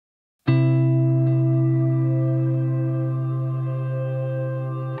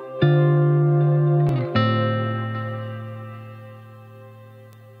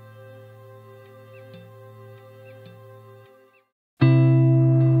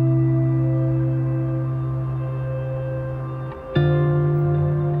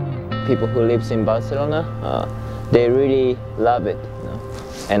people who lives in Barcelona, they really love it, you know?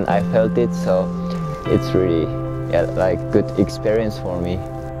 And I felt it, so it's really like good experience for me.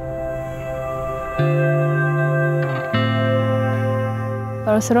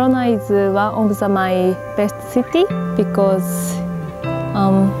 Barcelona is one of my best city because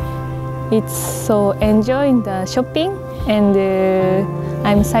it's so enjoying the shopping, and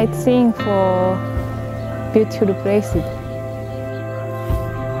I'm sightseeing for beautiful places.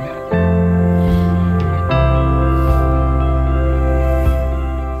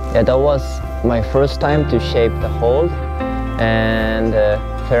 Yeah, that was my first time to shape the hold, and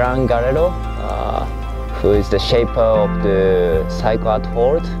Ferran Guerrero, who is the shaper of the Psyco Art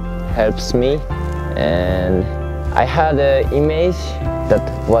Holds, helps me, and I had an image that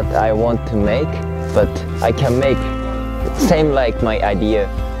what I want to make, but I can make same like my idea.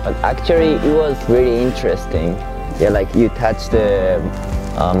 But actually it was really interesting. Yeah, like you touch the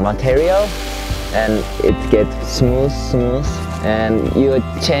material and it gets smooth, and you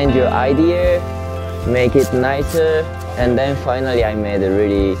change your idea, make it nicer, and then finally I made a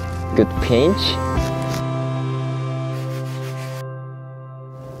really good pinch.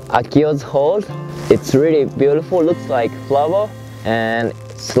 Akiyo's hold, it's really beautiful, looks like flower, and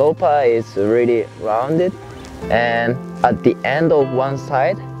sloper is really rounded, and at the end of one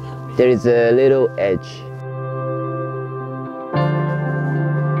side there is a little edge.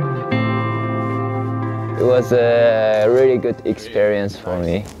 It was a really good experience for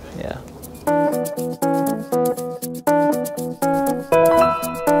me, yeah.